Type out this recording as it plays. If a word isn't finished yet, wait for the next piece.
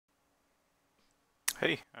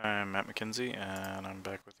Hey, I'm Matt McKenzie, and I'm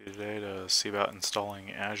back with you today to see about installing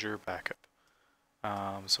Azure Backup.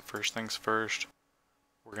 So first things first,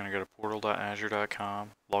 we're going to go to portal.azure.com,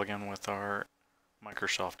 log in with our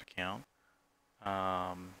Microsoft account.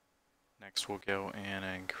 Next we'll go in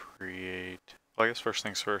and create, well, I guess first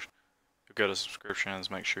things first, you'll go to subscriptions,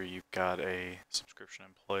 make sure you've got a subscription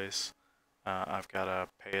in place. I've got a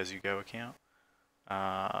pay-as-you-go account,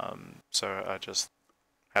 so I just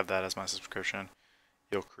have that as my subscription.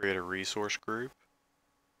 You'll create a resource group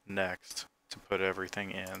next to put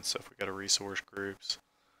everything in. So if we go to resource groups,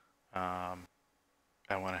 I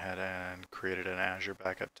went ahead and created an Azure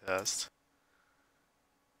backup test,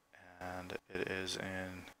 and it is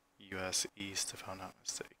in US East if I'm not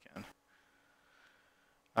mistaken.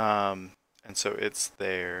 And so it's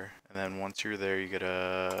there, and then once you're there you get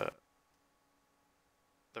the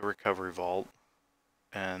recovery vault,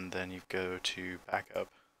 and then you go to backup,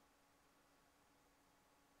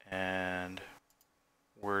 and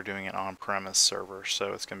we're doing an on-premise server,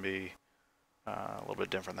 so it's going to be a little bit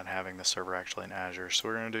different than having the server actually in Azure. So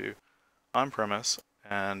we're going to do on-premise,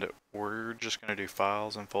 and we're just going to do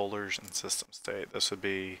files and folders and system state. This would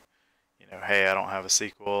be, hey, I don't have a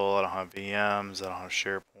SQL, I don't have VMs, I don't have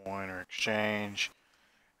SharePoint or Exchange,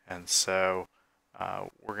 and so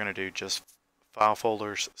we're going to do just file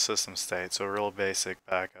folders, system state, so a real basic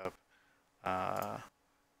backup.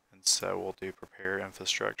 And so we'll do prepare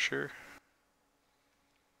infrastructure,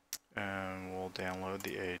 and we'll download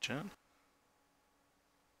the agent.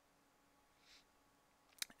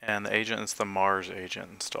 And the agent is the Mars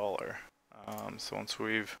agent installer. So once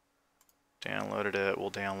we've downloaded it,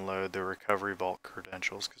 we'll download the recovery vault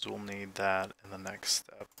credentials because we'll need that in the next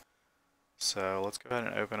step. So let's go ahead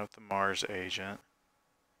and open up the Mars agent.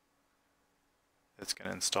 It's going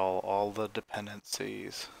to install all the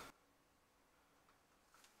dependencies.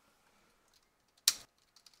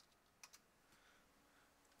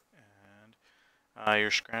 And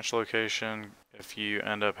your scratch location, if you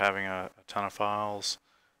end up having a ton of files,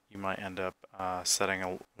 you might end up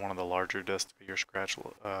setting one of the larger disks to be your scratch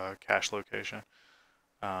cache location,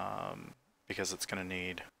 because it's going to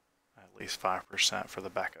need at least 5% for the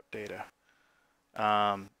backup data.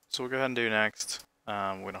 So we'll go ahead and do next. We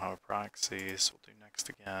don't have a proxy, so we'll do next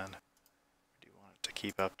again. We do want it to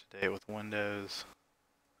keep up to date with Windows,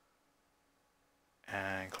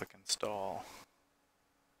 and click install.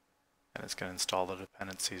 And it's going to install the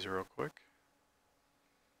dependencies real quick.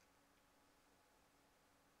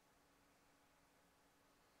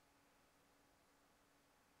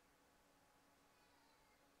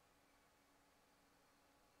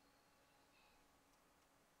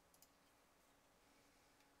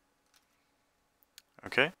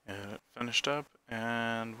 Okay, and it finished up,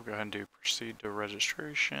 and we'll go ahead and do proceed to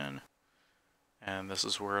registration. And this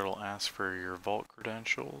is where it'll ask for your vault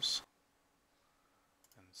credentials.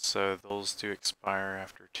 And so those do expire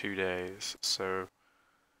after 2 days. So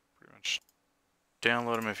pretty much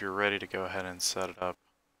download them if you're ready to go ahead and set it up.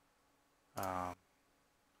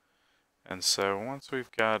 And so once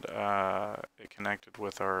we've got it connected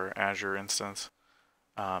with our Azure instance,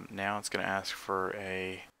 now it's going to ask for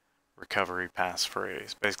a recovery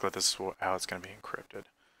passphrase. Basically, this is how it's going to be encrypted.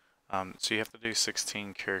 So you have to do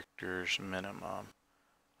 16 characters minimum.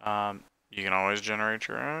 You can always generate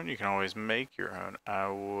your own. You can always make your own. I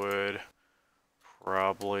would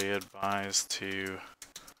probably advise to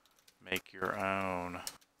make your own.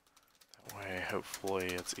 That way, hopefully,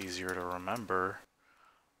 it's easier to remember.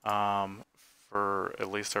 For at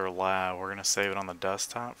least our lab, we're going to save it on the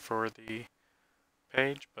desktop for the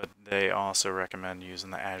page, but they also recommend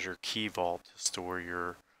using the Azure Key Vault to store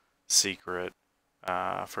your secret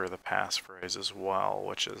for the passphrase as well,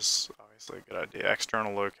 which is obviously a good idea.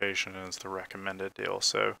 External location is the recommended deal,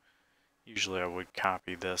 so usually I would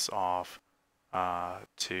copy this off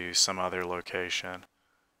to some other location,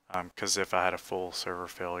 because if I had a full server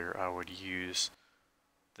failure, I would use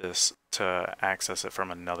this to access it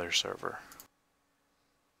from another server.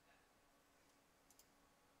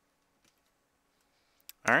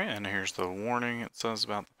 Alright, and here's the warning it says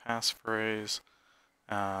about the passphrase.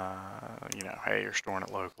 Hey, you're storing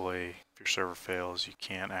it locally. If your server fails, you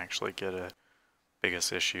can't actually get a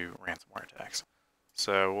biggest issue, ransomware attacks.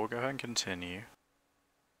 So we'll go ahead and continue.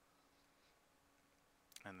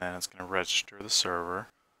 And then it's going to register the server.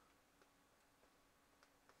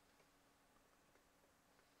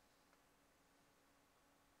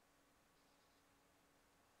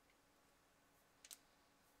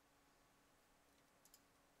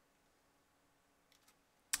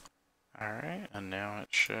 Alright, and now it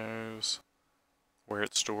shows where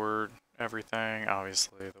it's stored everything.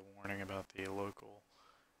 Obviously the warning about the local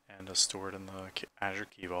and to store it in the Azure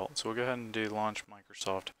Key Vault. So we'll go ahead and do launch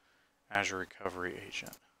Microsoft Azure Recovery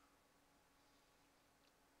Agent.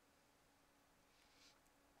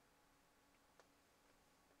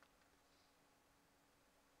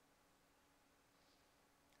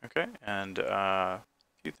 Okay, and a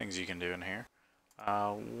few things you can do in here.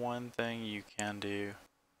 One thing you can do,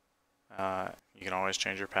 you can always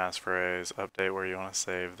change your passphrase, update where you want to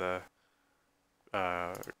save the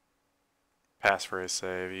passphrase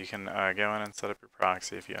save. You can go in and set up your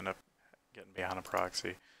proxy if you end up getting behind a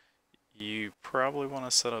proxy. You probably want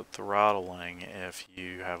to set up throttling if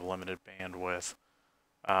you have limited bandwidth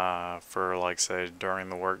for, like, say, during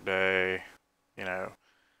the workday. You know,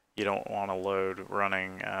 you don't want to load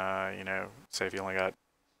running, you know, say if you only got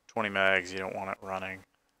 20 megs, you don't want it running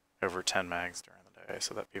over 10 megs during the day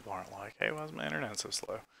so that people aren't like, hey, why is my internet so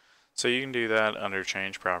slow? So you can do that under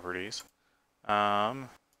change properties. Then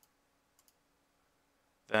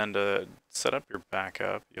to set up your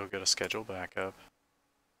backup, you'll get a schedule backup.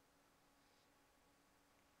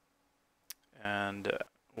 And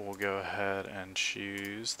we'll go ahead and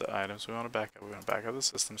choose the items we want to back up. We want to back up the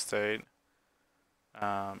system state.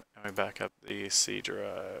 And we back up the C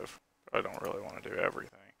drive. I don't really want to do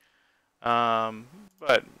everything.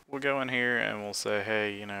 But we'll go in here and we'll say,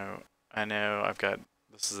 hey, you know I've got,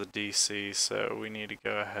 this is a DC, so we need to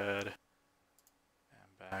go ahead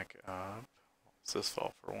and back up. What's this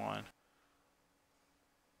file for one?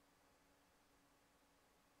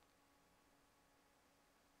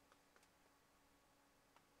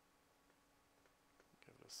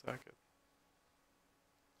 Give it a second.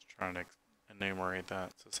 Just trying to enumerate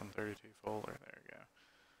that system32 folder. There we go.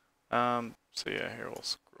 So yeah, here we'll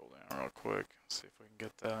scroll down real quick, see if we can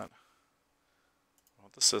get that. Well,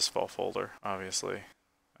 the sysfall folder, obviously,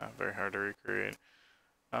 very hard to recreate.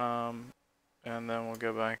 And then we'll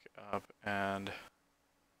go back up and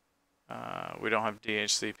we don't have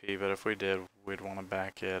DHCP, but if we did, we'd want to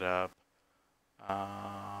back it up.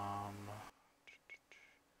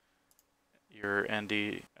 Your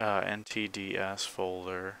NTDS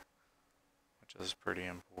folder, which is pretty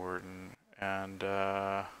important, and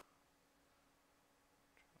I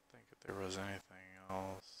don't think that there was anything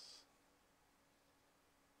else.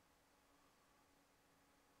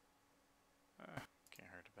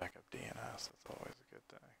 Can't hurt to back up DNS, that's always a good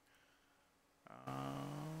thing.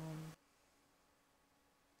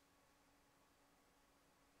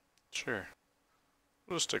 Sure,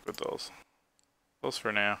 we'll just stick with those. Those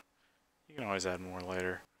for now. You can always add more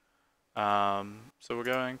later. So we'll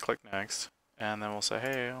go ahead and click next, and then we'll say,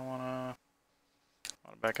 hey, I wanna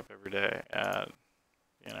back up every day at,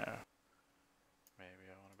 you know, maybe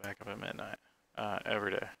I want to back up at midnight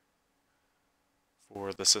every day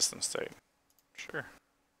for the system state. Sure.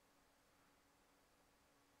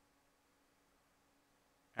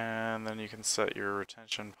 And then you can set your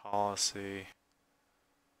retention policy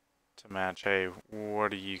to match, hey,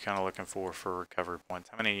 what are you kind of looking for recovery points?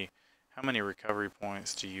 How many recovery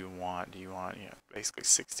points do you want? Do you want, you know, basically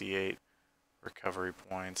 68 recovery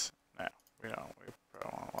points? No, we don't. We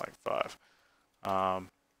probably want like 5.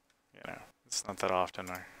 You know, it's not that often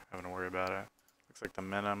we're having to worry about it. Looks like the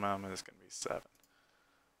minimum is going to be 7.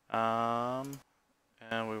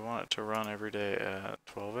 And we want it to run every day at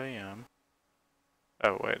 12 a.m.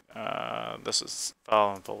 Oh wait, this is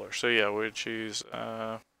file and folder. So yeah, we'd choose,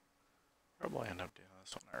 probably end up doing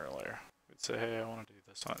this one earlier. We'd say, hey, I want to do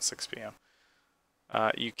this one at 6 p.m.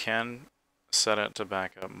 You can set it to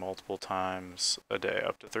back up multiple times a day,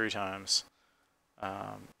 up to 3 times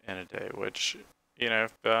in a day, which, you know,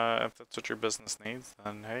 if that's what your business needs,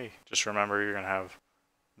 then hey, just remember you're going to have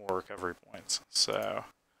more recovery points. So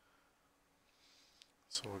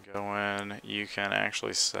we'll go in, you can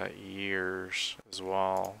actually set years as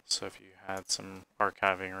well. So if you had some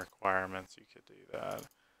archiving requirements, you could do that.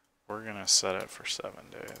 We're going to set it for 7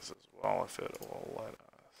 days as well if it will let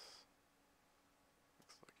us.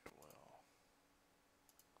 Looks like it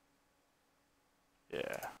will.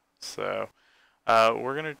 Yeah, so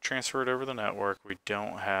we're going to transfer it over the network. We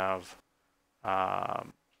don't have a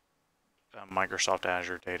Microsoft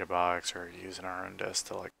Azure data box or using our own disk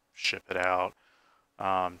to like ship it out.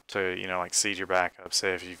 To, you know, like seed your backup.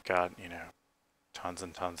 Say if you've got, you know, tons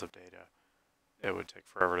and tons of data, it would take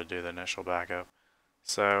forever to do the initial backup.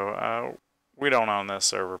 So we don't own this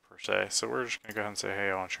server per se, so we're just going to go ahead and say, hey,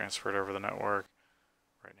 I want to transfer it over the network.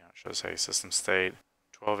 Right now it shows, hey, system state,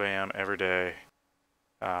 12 a.m. every day,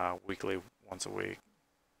 weekly, once a week.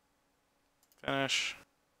 Finish.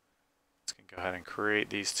 Let's go ahead and create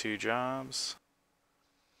these 2 jobs.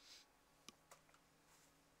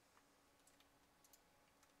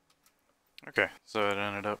 Okay, so it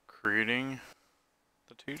ended up creating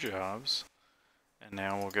the 2 jobs. And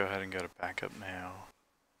now we'll go ahead and go to backup now.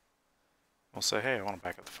 We'll say, hey, I want to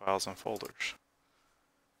back up the files and folders.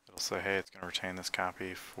 It'll say, hey, it's going to retain this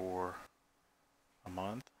copy for a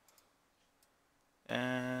month.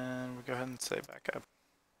 And we go ahead and say backup.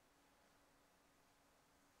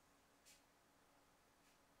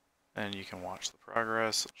 And you can watch the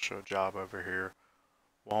progress. It'll show a job over here.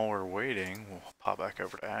 While we're waiting, we'll pop back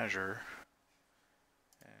over to Azure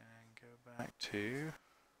and go back to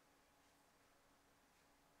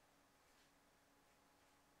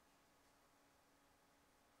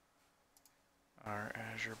our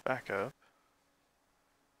Azure backup,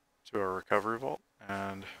 to our recovery vault,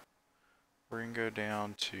 and we're going to go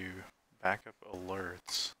down to backup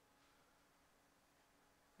alerts.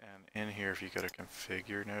 And in here, if you go to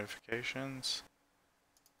configure notifications,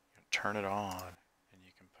 you can turn it on, and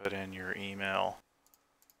you can put in your email,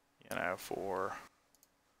 you know, for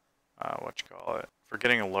for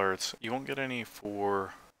getting alerts. You won't get any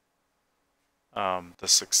for the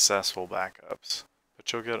successful backups,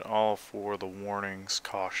 but you'll get all for the warnings,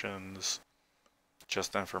 cautions,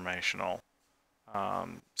 just informational.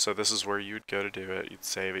 So this is where you would go to do it. You'd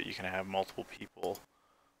save it. You can have multiple people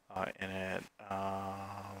in it.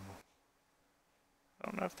 I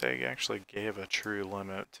don't know if they actually gave a true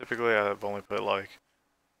limit. Typically, I've only put like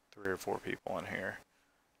 3 or 4 people in here.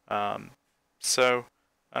 So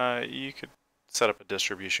you could set up a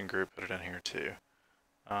distribution group, put it in here too.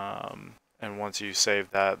 And once you save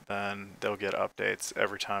that, then they'll get updates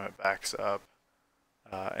every time it backs up,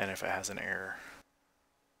 and if it has an error.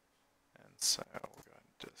 And so we'll go ahead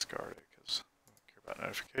and discard it because we don't care about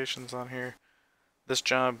notifications on here. This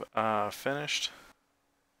job finished,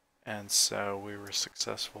 and so we were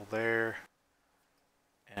successful there.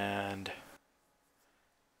 And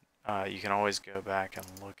you can always go back and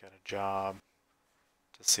look at a job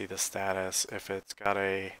to see the status. If it's got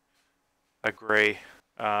a gray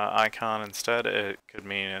icon instead, it could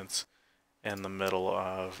mean it's in the middle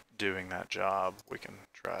of doing that job. We can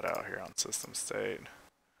try it out here on system state.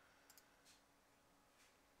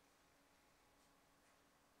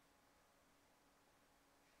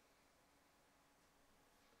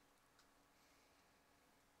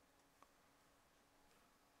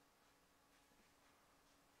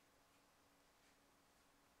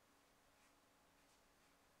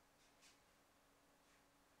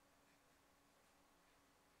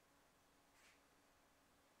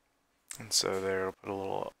 And so there, it'll put a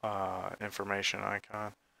little information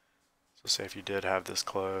icon. So say if you did have this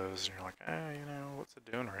closed and you're like, you know, what's it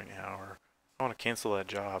doing right now? Or I want to cancel that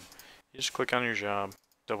job. You just click on your job,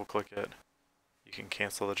 double click it. You can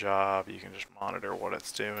cancel the job. You can just monitor what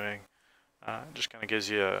it's doing. It just kind of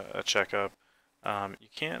gives you a checkup. You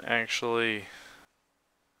can't actually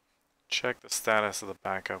check the status of the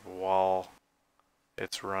backup while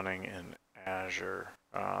it's running in Azure.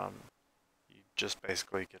 You just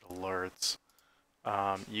basically get alerts.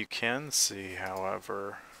 You can see,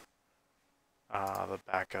 however, the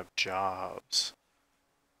backup jobs.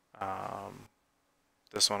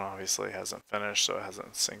 This one obviously hasn't finished, so it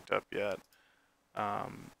hasn't synced up yet.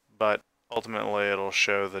 But ultimately, it'll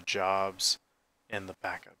show the jobs in the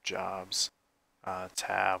backup jobs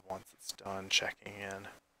tab once it's done checking in.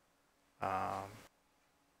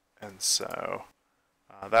 And so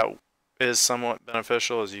that is somewhat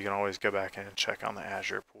beneficial, as you can always go back in and check on the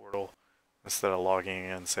Azure portal instead of logging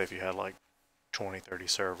in. Say if you had like 20-30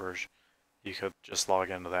 servers, you could just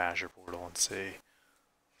log into the Azure portal and see.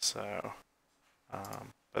 So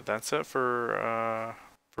but that's it for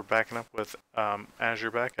backing up with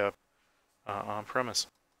Azure Backup on premise.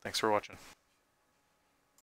 Thanks for watching.